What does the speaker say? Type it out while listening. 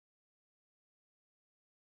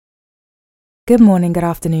Good morning, good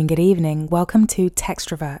afternoon, good evening. Welcome to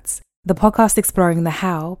Textroverts, the podcast exploring the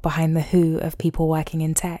how behind the who of people working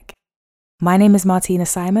in tech. My name is Martina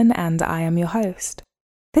Simon and I am your host.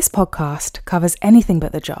 This podcast covers anything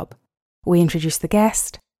but the job. We introduce the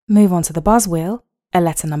guest, move on to the buzz wheel, a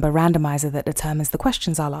letter number randomizer that determines the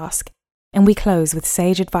questions I'll ask, and we close with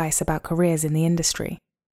sage advice about careers in the industry.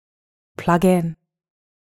 Plug in.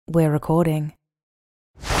 We're recording.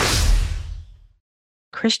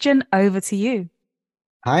 Christian, over to you.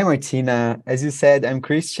 Hi, Martina. As you said, I'm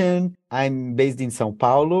Christian. I'm based in São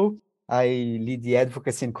Paulo. I lead the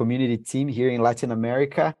advocacy and community team here in Latin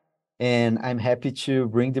America, and I'm happy to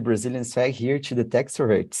bring the Brazilian swag here to the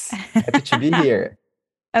Textroverts. Happy to be here.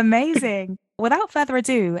 Amazing. Without further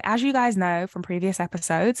ado, as you guys know from previous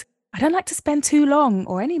episodes, I don't like to spend too long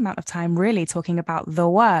or any amount of time really talking about the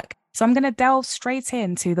work. So I'm going to delve straight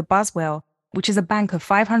into the buzz wheel, which is a bank of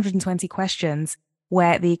 520 questions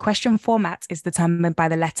where the question format is determined by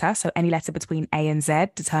the letter. So any letter between A and Z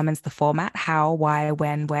determines the format: how, why,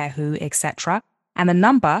 when, where, who, etc. And the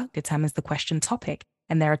number determines the question topic.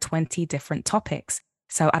 And there are 20 different topics.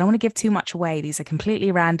 So I don't want to give too much away. These are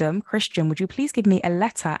completely random. Christian, would you please give me a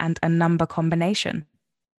letter and a number combination?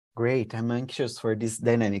 Great. I'm anxious for this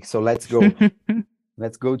dynamic. So let's go.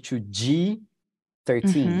 Let's go to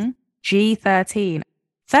G13. G13.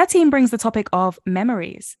 13 brings the topic of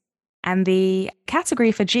memories. And the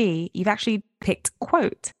category for G, you've actually picked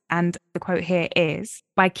quote. And the quote here is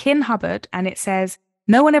by Kin Hubbard. And it says,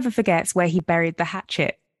 "No one ever forgets where he buried the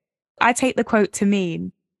hatchet." I take the quote to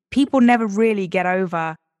mean people never really get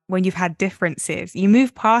over when you've had differences. You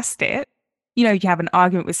move past it. You know, you have an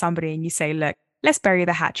argument with somebody and you say, look, let's bury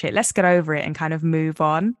the hatchet. Let's get over it and kind of move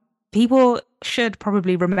on. People should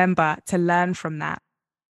probably remember to learn from that.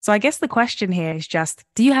 So I guess the question here is just,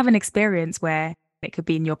 do you have an experience where it could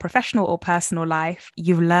be in your professional or personal life,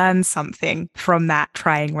 you've learned something from that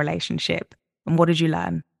trying relationship? And what did you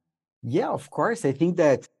learn? Yeah, of course. I think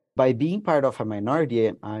that by being part of a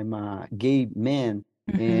minority, I'm a gay man.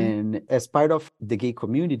 And as part of the gay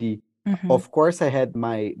community, of course, I had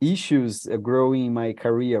my issues growing my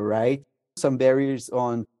career, right? Some barriers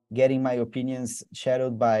on getting my opinions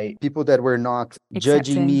shadowed by people that were not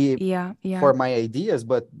judging me for my ideas,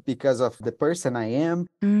 but because of the person I am.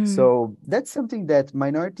 So that's something that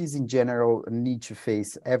minorities in general need to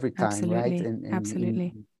face every time, right? And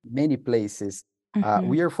in many places.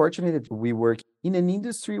 We are fortunate that we work in an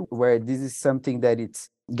industry where this is something that it's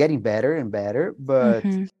getting better and better, but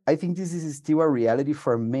I think this is still a reality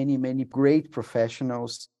for many, many great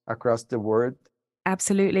professionals across the world.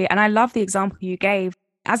 Absolutely. And I love the example you gave.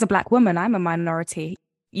 As a Black woman, I'm a minority.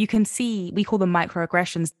 You can see, we call them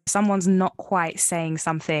microaggressions. Someone's not quite saying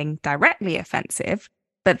something directly offensive,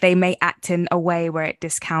 but they may act in a way where it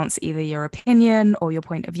discounts either your opinion or your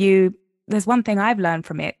point of view. There's one thing I've learned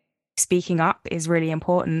from it. Speaking up is really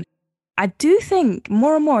important. I do think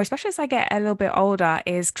more and more, especially as I get a little bit older,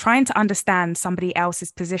 is trying to understand somebody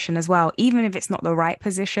else's position as well, even if it's not the right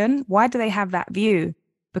position. Why do they have that view?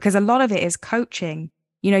 Because a lot of it is coaching.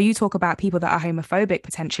 You know, you talk about people that are homophobic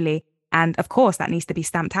potentially, and of course that needs to be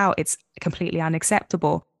stamped out. It's completely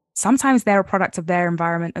unacceptable. Sometimes they're a product of their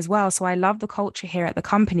environment as well. So I love the culture here at the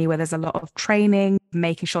company where there's a lot of training,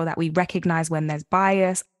 making sure that we recognize when there's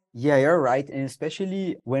bias. Yeah, you're right. And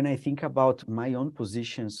especially when I think about my own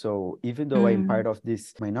position. So even though I'm part of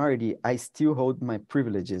this minority, I still hold my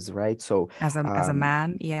privileges, right? So as a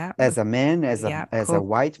man, as a man, as a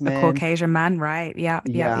white man, a Caucasian man, right?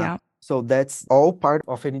 Yeah. So that's all part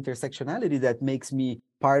of an intersectionality that makes me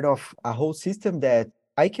part of a whole system that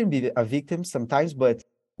I can be a victim sometimes, but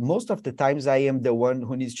most of the times I am the one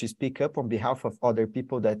who needs to speak up on behalf of other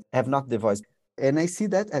people that have not the voice. And I see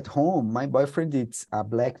that at home. My boyfriend is a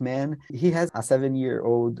Black man. He has a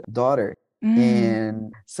 7-year-old daughter.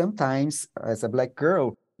 And sometimes as a Black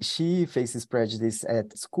girl, she faces prejudice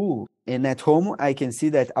at school. And at home, I can see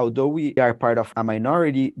that although we are part of a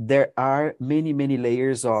minority, there are many, many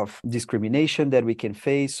layers of discrimination that we can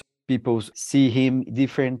face. People see him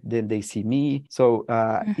different than they see me. So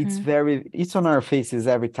it's on our faces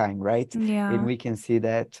every time, right? Yeah. And we can see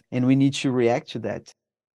that and we need to react to that.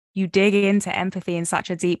 You dig into empathy in such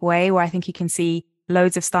a deep way where I think you can see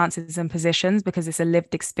loads of stances and positions because it's a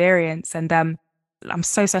lived experience. And I'm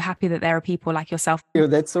so happy that there are people like yourself.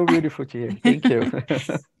 That's so beautiful to hear. Thank you.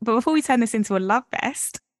 But before we turn this into a love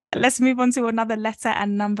fest, let's move on to another letter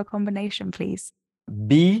and number combination, please.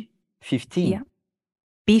 B15. Yeah.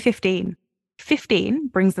 B15. 15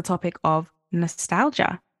 brings the topic of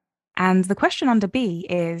nostalgia. And the question under B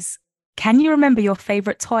is, can you remember your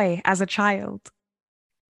favorite toy as a child?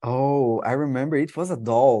 Oh, I remember it was a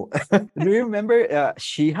doll. Do you remember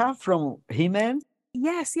She-Ra from He-Man?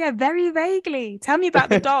 Yes, yeah, very vaguely. Tell me about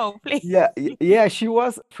the doll, please. Yeah, she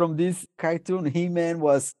was from this cartoon. He-Man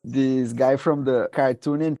was this guy from the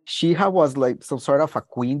cartoon, and She-Ra was like some sort of a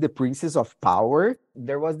queen, the princess of power.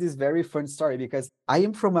 There was this very fun story because I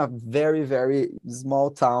am from a very, very small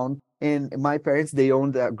town, and my parents, they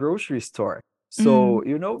owned a grocery store. Mm.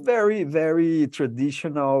 So, very, very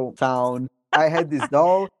traditional town. I had this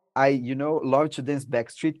doll. I, love to dance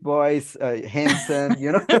Backstreet Boys, Hanson,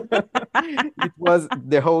 It was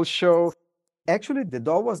the whole show. Actually, the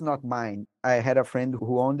doll was not mine. I had a friend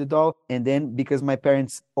who owned the doll. And then because my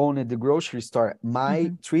parents owned the grocery store, my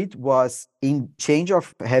Mhm. treat was in change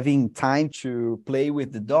of having time to play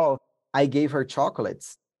with the doll, I gave her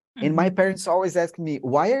chocolates. And my Mhm. parents always ask me,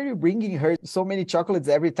 why are you bringing her so many chocolates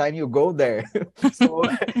every time you go there? So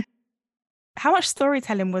How much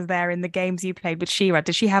storytelling was there in the games you played with She-Ra?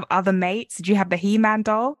 Did she have other mates? Did you have the He-Man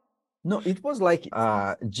doll? no, it was like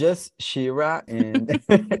just Shira, and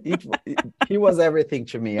he was everything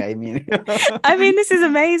to me. I mean, I mean, this is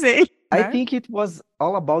amazing. I No? think it was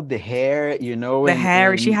all about the hair, The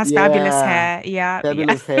hair, she and has fabulous yeah, hair. Yeah, yeah.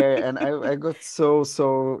 fabulous hair, and I got so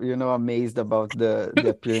amazed about the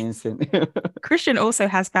appearance and Christian also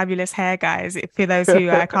has fabulous hair, guys, for those who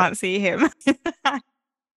can't see him.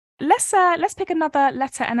 Let's pick another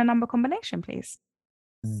letter and a number combination, please.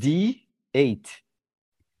 D8.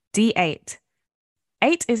 D8.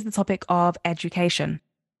 8 is the topic of education.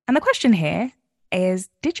 And the question here is,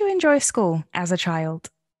 did you enjoy school as a child?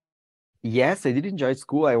 Yes, I did enjoy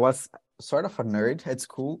school. I was sort of a nerd at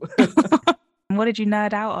school. What did you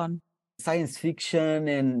nerd out on? Science fiction,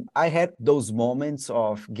 and I had those moments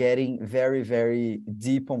of getting very, very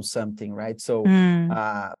deep on something, right? So Mm.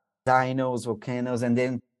 uh dinos, volcanoes, and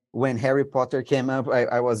then when Harry Potter came up,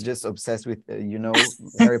 I was just obsessed with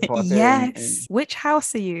Harry Potter, and Yes. Which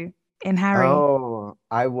house are you in Harry? oh,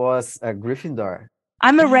 I was a Gryffindor.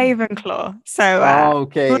 I'm a Ravenclaw. So Oh, we'll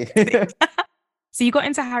okay. see. So you got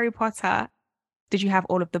into Harry Potter. Did you have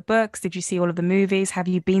all of the books? Did you see all of the movies? Have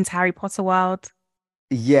you been to Harry Potter World?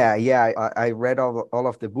 Yeah, I read all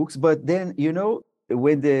of the books, but then,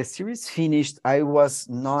 when the series finished, I was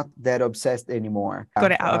not that obsessed anymore.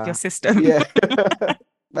 Got it out of your system. Yeah,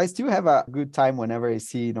 I still have a good time whenever I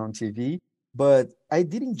see it on TV, but I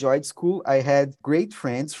did enjoy school. I had great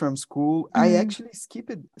friends from school. I Mm. actually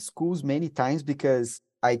skipped schools many times because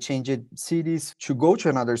I changed cities to go to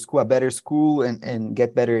another school, a better school, and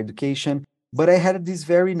get better education. But I had this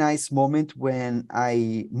very nice moment when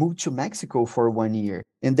I moved to Mexico for 1 year.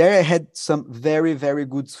 And there I had some very, very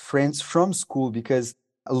good friends from school because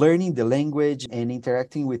learning the language and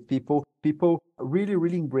interacting with people really,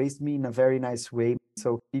 really embraced me in a very nice way.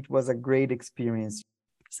 So it was a great experience.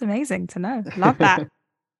 It's amazing to know. Love that.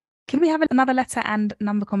 Can we have another letter and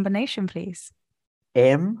number combination, please?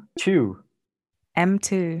 M2.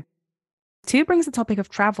 M2. 2 brings the topic of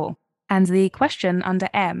travel. And the question under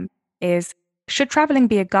M is, should traveling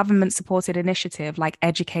be a government supported initiative like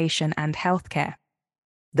education and healthcare?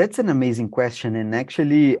 That's an amazing question. And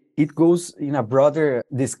actually, it goes in a broader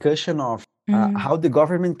discussion of Mm. how the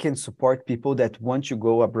government can support people that want to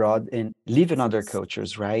go abroad and live in other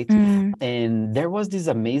cultures, right? Mm. And there was this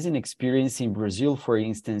amazing experience in Brazil, for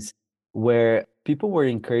instance, where people were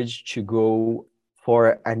encouraged to go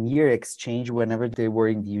for a year exchange whenever they were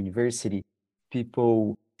in the university.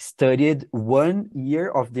 People studied 1 year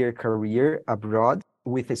of their career abroad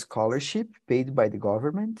with a scholarship paid by the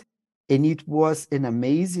government, and it was an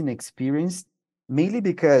amazing experience, mainly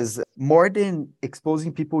because more than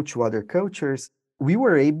exposing people to other cultures, we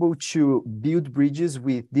were able to build bridges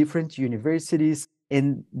with different universities.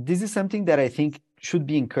 And this is something that I think should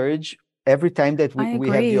be encouraged every time that we, I we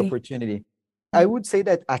have the agree. opportunity. I would say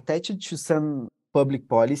that attached to some public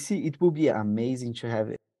policy, it will be amazing to have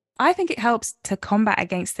it. I think it helps to combat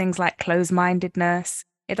against things like closed mindedness.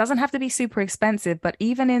 It doesn't have to be super expensive, but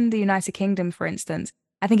even in the United Kingdom, for instance,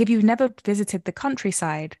 I think if you've never visited the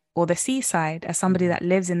countryside or the seaside as somebody Mhm. that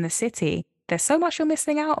lives in the city, there's so much you're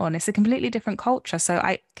missing out on. It's a completely different culture. So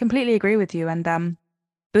I completely agree with you. And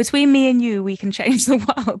between me and you, we can change the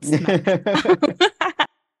world. No.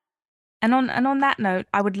 And on that note,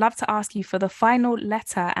 I would love to ask you for the final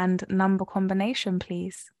letter and number combination,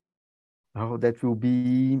 please. Oh, that will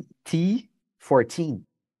be T14.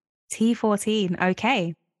 T14.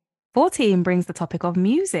 Okay. 14 brings the topic of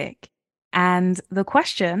music. And the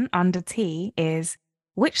question under T is,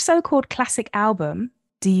 which so-called classic album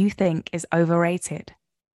do you think is overrated?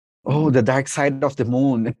 Oh, The Dark Side of the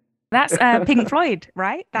Moon. That's Pink Floyd,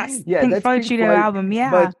 right? That's Yeah, Pink that's Floyd Pink studio Floyd. album. But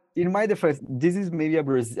Yeah. in my defense, this is maybe a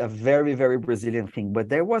very, very Brazilian thing, but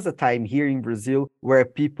there was a time here in Brazil where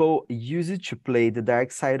people used to play The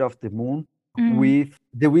Dark Side of the Moon with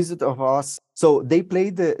The Wizard of Oz. So they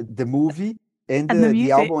played the movie and And the the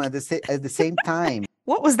music. album at the same time.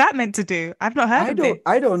 What was that meant to do? I've not heard of this.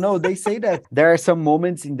 I don't know. They say that there are some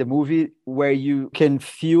moments in the movie where you can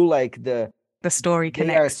feel like The story they are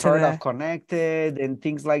connects to sort of connected and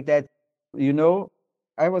things like that. You know,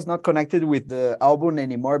 I was not connected with the album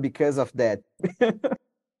anymore because of that.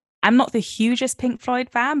 I'm not the hugest Pink Floyd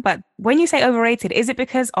fan, but when you say overrated, is it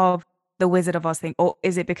because of the Wizard of Oz thing, or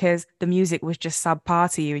is it because the music was just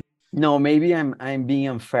subpar to you? No, maybe I'm being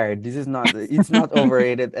unfair. It's not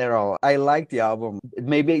overrated at all. I like the album.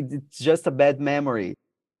 Maybe it's just a bad memory.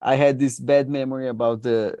 I had this bad memory about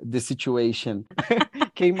the situation.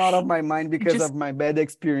 Came out of my mind because of my bad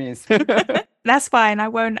experience. That's fine. I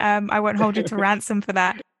won't hold you to ransom for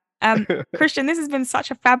that. Christian, this has been such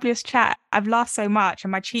a fabulous chat. I've laughed so much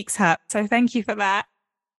and my cheeks hurt. So thank you for that.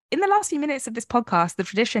 In the last few minutes of this podcast, the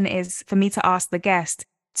tradition is for me to ask the guest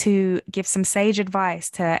to give some sage advice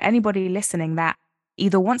to anybody listening that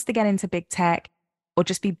either wants to get into big tech or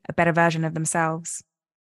just be a better version of themselves.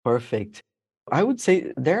 Perfect. I would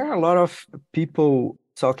say there are a lot of people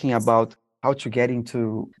talking about how to get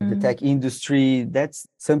into the tech industry. That's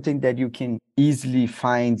something that you can easily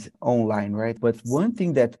find online, right? But one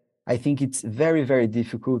thing that I think it's very, very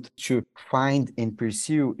difficult to find and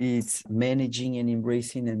pursue is managing and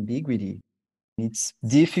embracing ambiguity. It's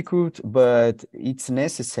difficult, but it's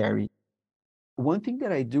necessary. One thing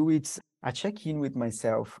that I do is I check in with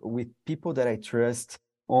myself, with people that I trust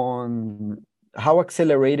on how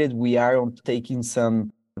accelerated we are on taking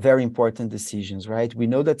some very important decisions, right? We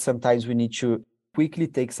know that sometimes we need to quickly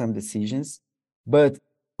take some decisions, but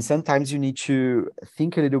sometimes you need to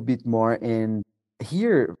think a little bit more and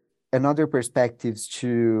hear another perspectives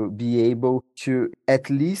to be able to at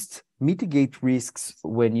least mitigate risks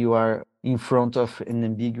when you are in front of an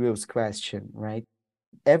ambiguous question, right?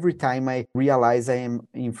 Every time I realize I am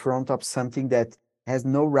in front of something that has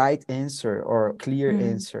no right answer or clear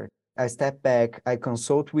answer, I step back, I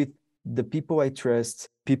consult with the people I trust,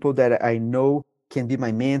 people that I know can be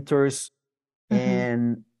my mentors,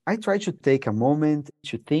 and I try to take a moment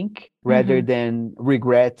to think rather than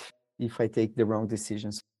regret if I take the wrong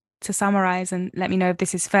decisions. To summarize and let me know if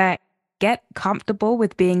this is fair, get comfortable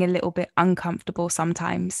with being a little bit uncomfortable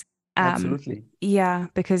sometimes. Absolutely. Yeah,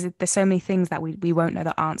 because there's so many things that we won't know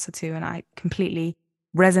the answer to. And I completely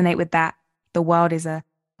resonate with that. The world is a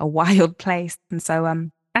wild place. And so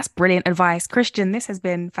that's brilliant advice. Christian, this has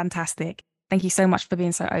been fantastic. Thank you so much for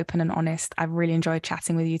being so open and honest. I've really enjoyed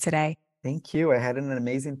chatting with you today. Thank you. I had an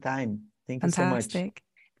amazing time. Thank you so much. Fantastic.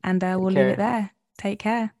 And we'll leave it there. Take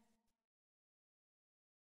care.